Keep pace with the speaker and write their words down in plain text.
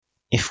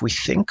If we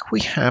think we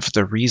have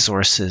the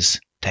resources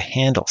to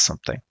handle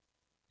something,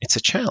 it's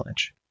a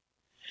challenge.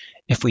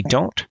 If we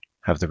don't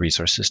have the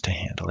resources to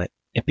handle it,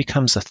 it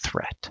becomes a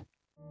threat.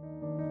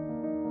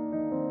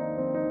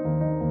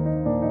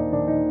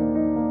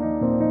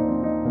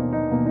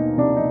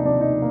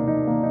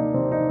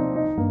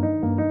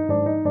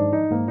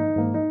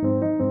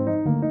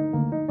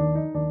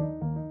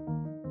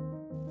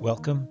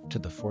 Welcome to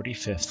the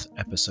 45th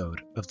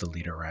episode of the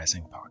Leader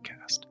Rising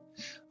podcast.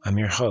 I'm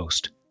your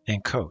host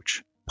and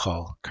coach,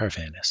 Paul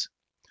Carvanis.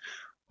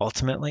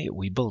 Ultimately,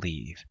 we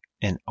believe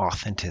in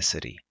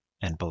authenticity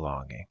and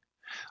belonging.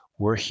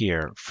 We're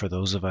here for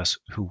those of us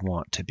who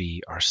want to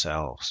be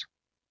ourselves.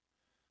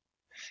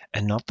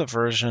 And not the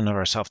version of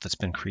ourselves that's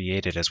been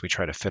created as we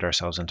try to fit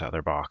ourselves into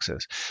other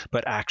boxes,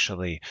 but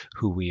actually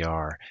who we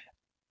are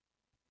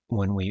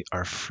when we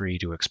are free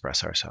to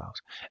express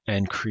ourselves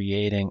and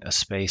creating a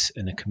space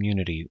in a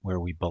community where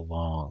we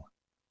belong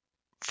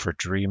for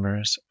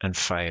dreamers and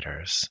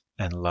fighters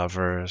and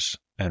lovers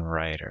and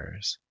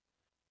writers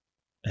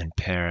and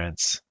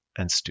parents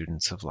and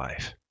students of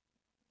life.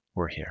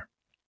 We're here.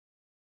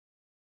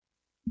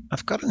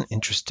 I've got an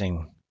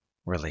interesting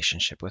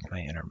relationship with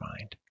my inner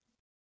mind.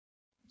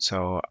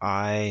 So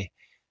I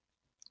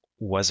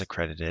was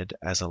accredited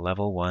as a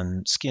level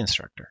 1 ski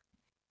instructor,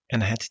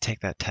 and I had to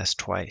take that test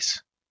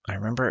twice. I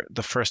remember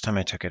the first time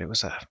I took it, I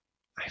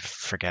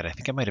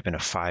think it might have been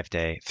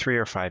a 3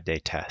 or 5 day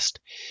test.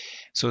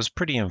 So it was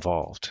pretty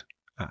involved.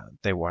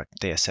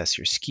 They assess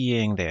your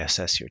skiing, they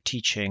assess your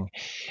teaching,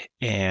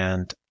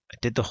 and I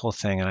did the whole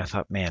thing and I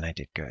thought, man, I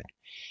did good.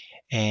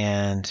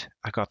 And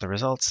I got the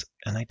results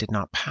and I did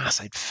not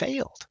pass. I'd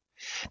failed.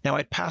 Now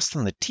I'd passed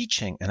on the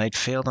teaching and I'd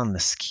failed on the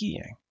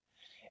skiing.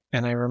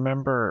 And I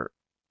remember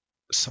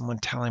someone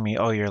telling me,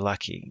 oh, you're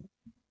lucky.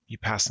 You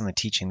passed on the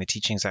teaching. The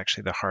teaching is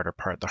actually the harder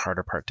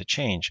part to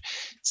change.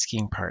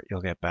 Skiing part,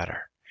 you'll get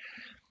better.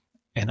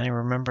 And I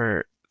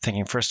remember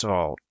thinking, first of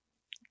all,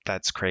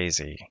 that's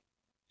crazy.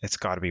 It's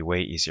got to be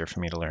way easier for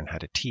me to learn how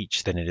to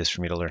teach than it is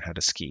for me to learn how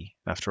to ski.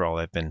 After all,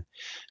 I've been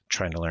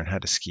trying to learn how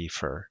to ski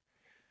for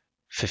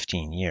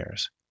 15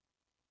 years.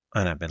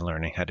 And I've been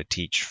learning how to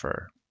teach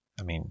for,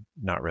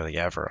 not really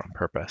ever on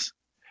purpose.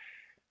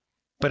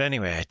 But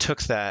anyway, I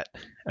took that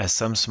as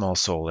some small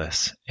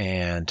solace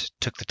and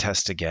took the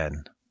test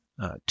again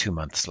 2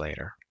 months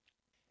later.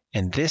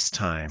 And this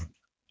time,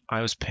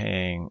 I was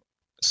paying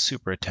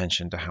super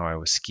attention to how I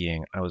was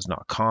skiing. I was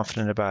not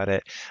confident about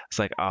it. It's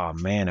like, oh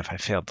man, if I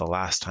failed the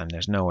last time,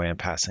 there's no way I'm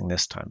passing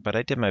this time. But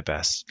I did my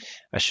best.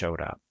 I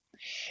showed up.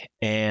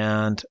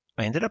 And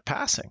I ended up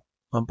passing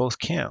on both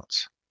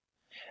counts.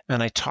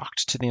 And I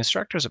talked to the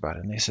instructors about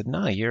it, and they said,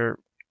 no, you're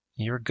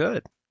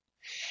good.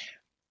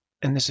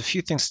 And there's a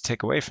few things to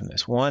take away from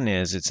this. One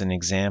is it's an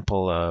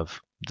example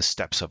of the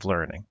steps of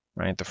learning,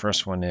 right? The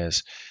first one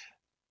is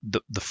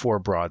the 4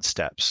 broad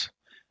steps.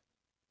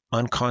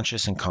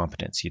 Unconscious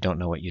incompetence, you don't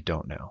know what you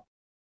don't know.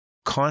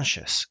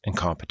 Conscious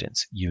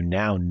incompetence, you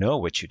now know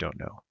what you don't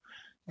know.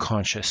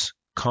 Conscious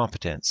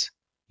competence,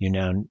 you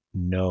now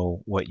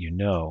know what you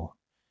know.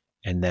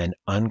 And then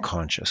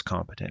unconscious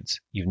competence,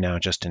 you've now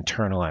just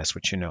internalized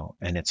what you know,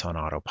 and it's on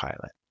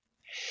autopilot.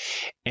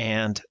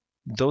 And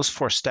those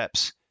 4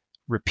 steps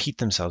repeat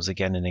themselves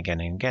again and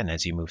again and again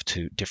as you move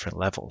to different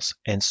levels.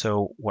 And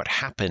so what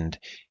happened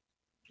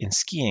in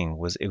skiing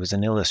was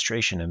an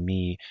illustration of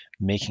me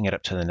making it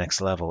up to the next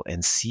level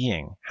and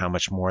seeing how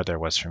much more there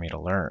was for me to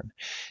learn.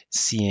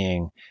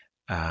 Seeing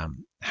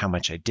how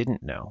much I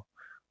didn't know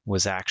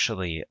was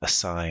actually a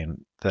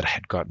sign that I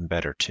had gotten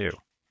better too.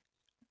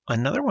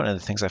 Another one of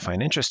the things I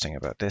find interesting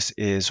about this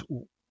is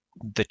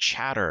the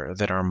chatter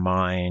that our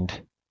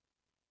mind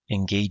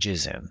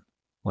engages in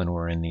when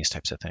we're in these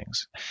types of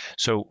things.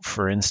 So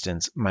for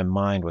instance, my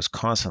mind was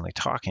constantly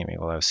talking to me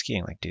while I was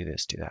skiing, like do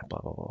this, do that,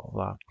 blah, blah, blah,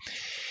 blah.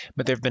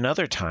 But there have been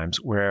other times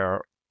where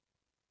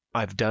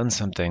I've done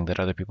something that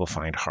other people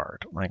find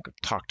hard, like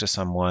talk to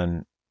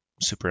someone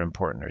super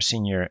important or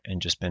senior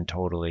and just been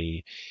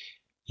totally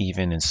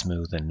even and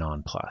smooth and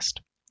nonplussed.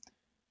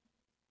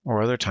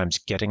 Or other times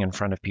getting in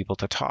front of people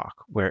to talk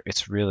where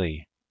it's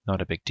really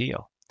not a big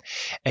deal.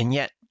 And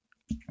yet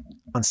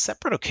on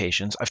separate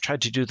occasions, I've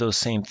tried to do those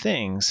same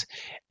things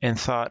and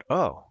thought,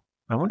 oh,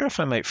 I wonder if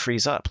I might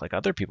freeze up like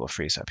other people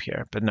freeze up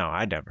here. But no,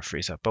 I never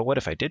freeze up. But what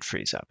if I did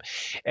freeze up?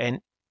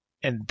 And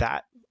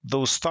that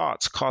those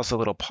thoughts caused a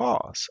little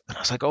pause. And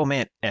I was like, oh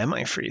man, am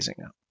I freezing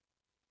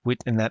up?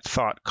 And that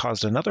thought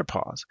caused another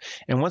pause.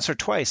 And once or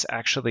twice,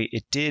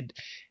 actually,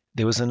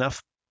 there was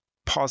enough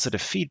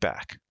positive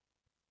feedback.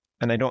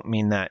 And I don't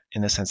mean that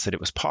in the sense that it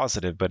was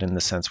positive, but in the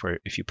sense where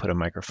if you put a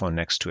microphone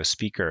next to a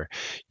speaker,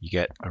 you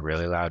get a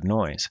really loud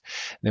noise.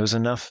 There was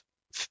enough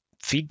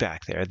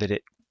feedback there that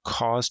it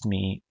caused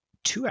me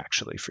to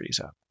actually freeze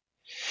up.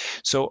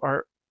 So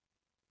our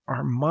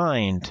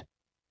mind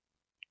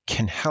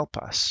can help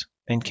us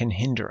and can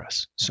hinder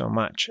us so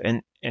much.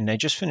 And I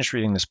just finished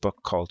reading this book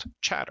called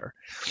Chatter,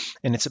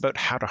 and it's about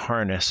how to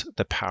harness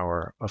the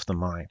power of the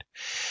mind.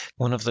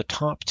 One of the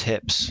top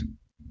tips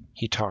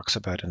he talks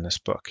about in this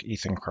book,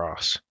 Ethan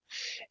Kross,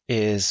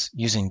 is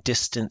using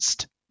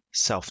distanced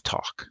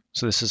self-talk.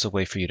 So this is a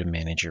way for you to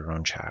manage your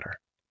own chatter.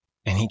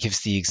 And he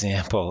gives the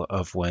example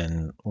of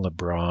when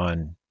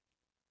LeBron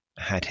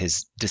had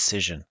his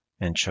decision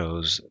and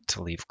chose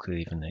to leave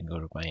Cleveland and go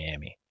to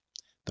Miami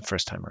the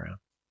first time around.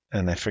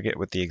 And I forget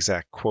what the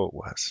exact quote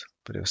was,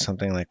 but it was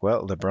something like,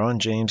 well, LeBron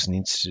James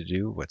needs to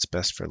do what's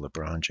best for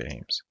LeBron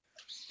James.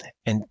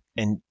 And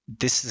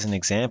this is an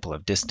example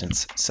of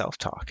distance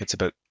self-talk. It's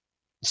about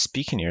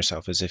speaking to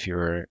yourself as if you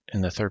were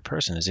in the third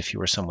person, as if you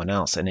were someone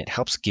else. And it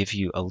helps give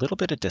you a little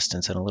bit of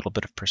distance and a little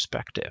bit of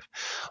perspective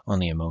on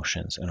the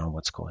emotions and on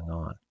what's going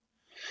on.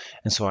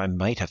 And so I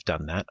might have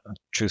done that.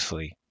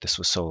 Truthfully, this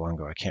was so long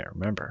ago, I can't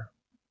remember.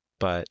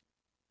 But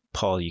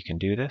Paul, you can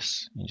do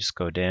this. You just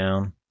go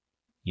down.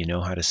 You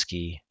know how to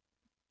ski.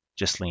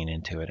 Just lean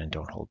into it and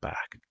don't hold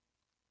back.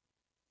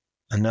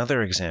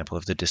 Another example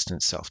of the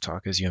distant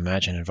self-talk is you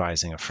imagine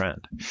advising a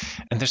friend.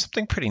 And there's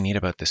something pretty neat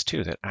about this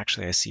too that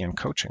actually I see in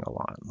coaching a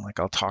lot. Like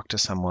I'll talk to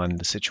someone,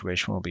 the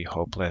situation will be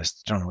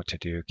hopeless, don't know what to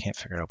do, can't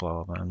figure it out, blah,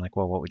 blah, blah. I'm like,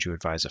 well, what would you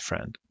advise a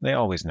friend? They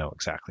always know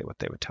exactly what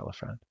they would tell a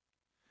friend.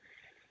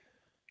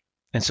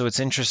 And so it's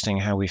interesting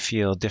how we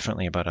feel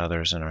differently about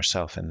others and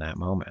ourselves in that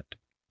moment.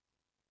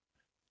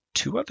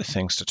 Two other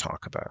things to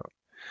talk about.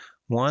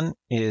 One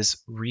is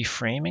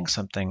reframing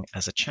something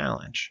as a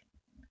challenge.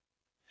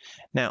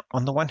 Now,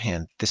 on the one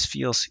hand, this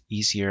feels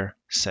easier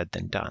said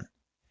than done.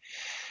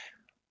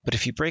 But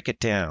if you break it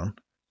down,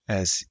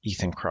 as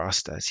Ethan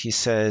Kross does, he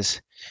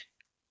says,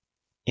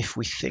 if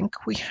we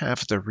think we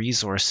have the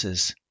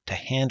resources to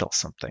handle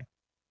something,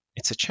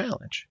 it's a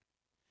challenge.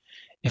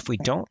 If we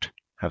don't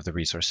have the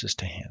resources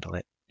to handle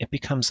it, it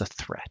becomes a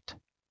threat.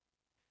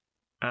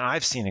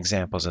 I've seen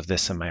examples of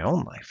this in my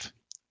own life.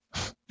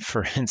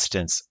 For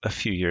instance, a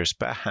few years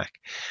back, I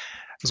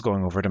was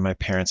going over to my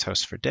parents'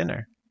 house for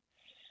dinner,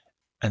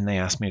 and they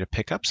asked me to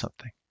pick up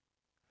something.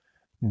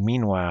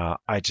 Meanwhile,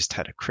 I just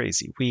had a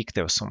crazy week.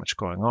 There was so much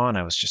going on.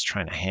 I was just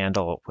trying to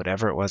handle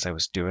whatever it was I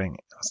was doing.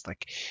 I was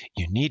like,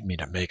 you need me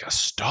to make a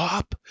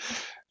stop?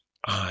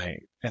 I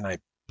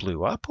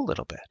blew up a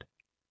little bit.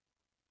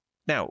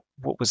 Now,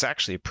 what was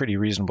actually a pretty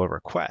reasonable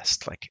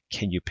request, like,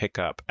 can you pick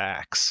up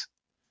X?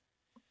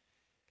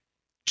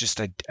 Just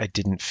I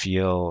didn't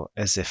feel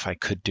as if I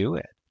could do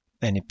it.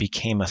 And it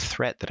became a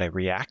threat that I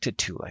reacted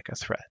to like a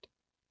threat.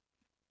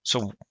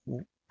 So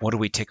what do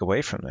we take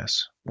away from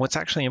this? What's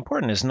actually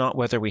important is not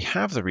whether we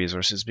have the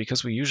resources,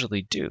 because we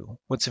usually do.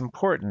 What's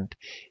important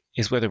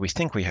is whether we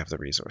think we have the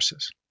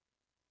resources.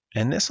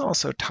 And this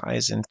also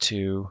ties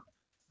into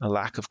a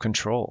lack of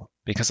control,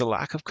 because a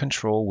lack of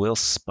control will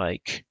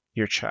spike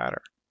your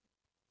chatter.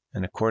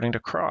 And according to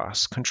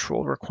Kross,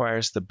 control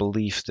requires the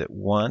belief that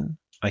 1,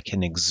 I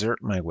can exert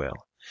my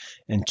will,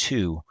 and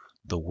 2,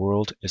 the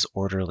world is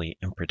orderly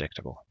and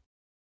predictable.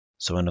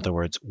 So in other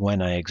words,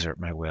 when I exert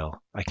my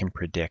will, I can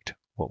predict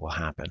what will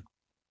happen.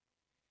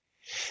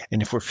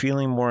 And if we're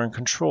feeling more in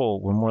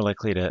control, we're more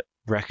likely to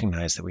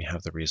recognize that we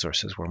have the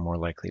resources. We're more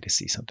likely to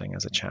see something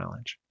as a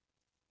challenge.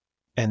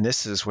 And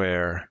this is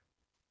where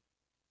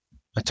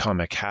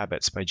Atomic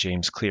Habits by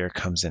James Clear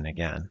comes in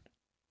again,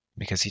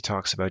 because he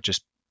talks about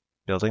just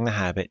building the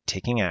habit,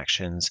 taking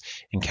actions,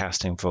 and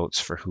casting votes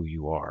for who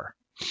you are.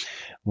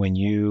 When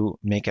you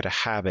make it a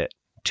habit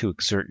to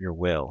exert your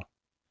will,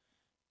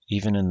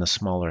 even in the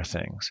smaller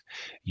things,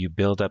 you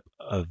build up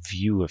a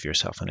view of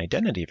yourself, an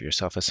identity of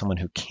yourself as someone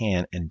who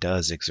can and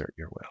does exert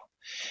your will.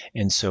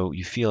 And so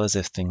you feel as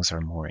if things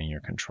are more in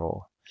your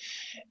control.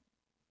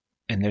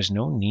 And there's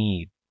no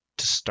need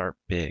to start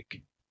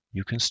big.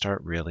 You can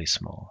start really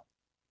small.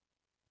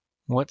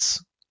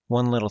 What's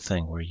one little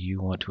thing where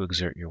you want to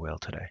exert your will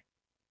today?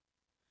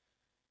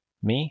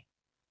 Me?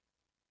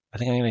 I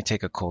think I'm going to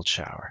take a cold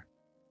shower.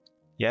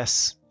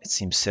 Yes, it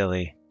seems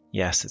silly.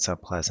 Yes, it's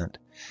unpleasant.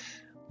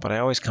 But I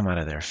always come out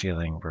of there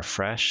feeling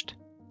refreshed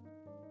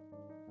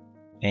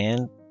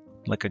and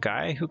like a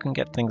guy who can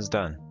get things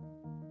done,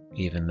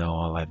 even though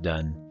all I've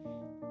done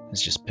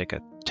is just pick a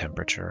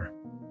temperature,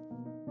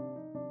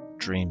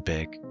 dream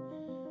big,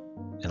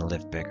 and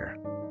live bigger.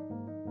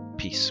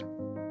 Peace.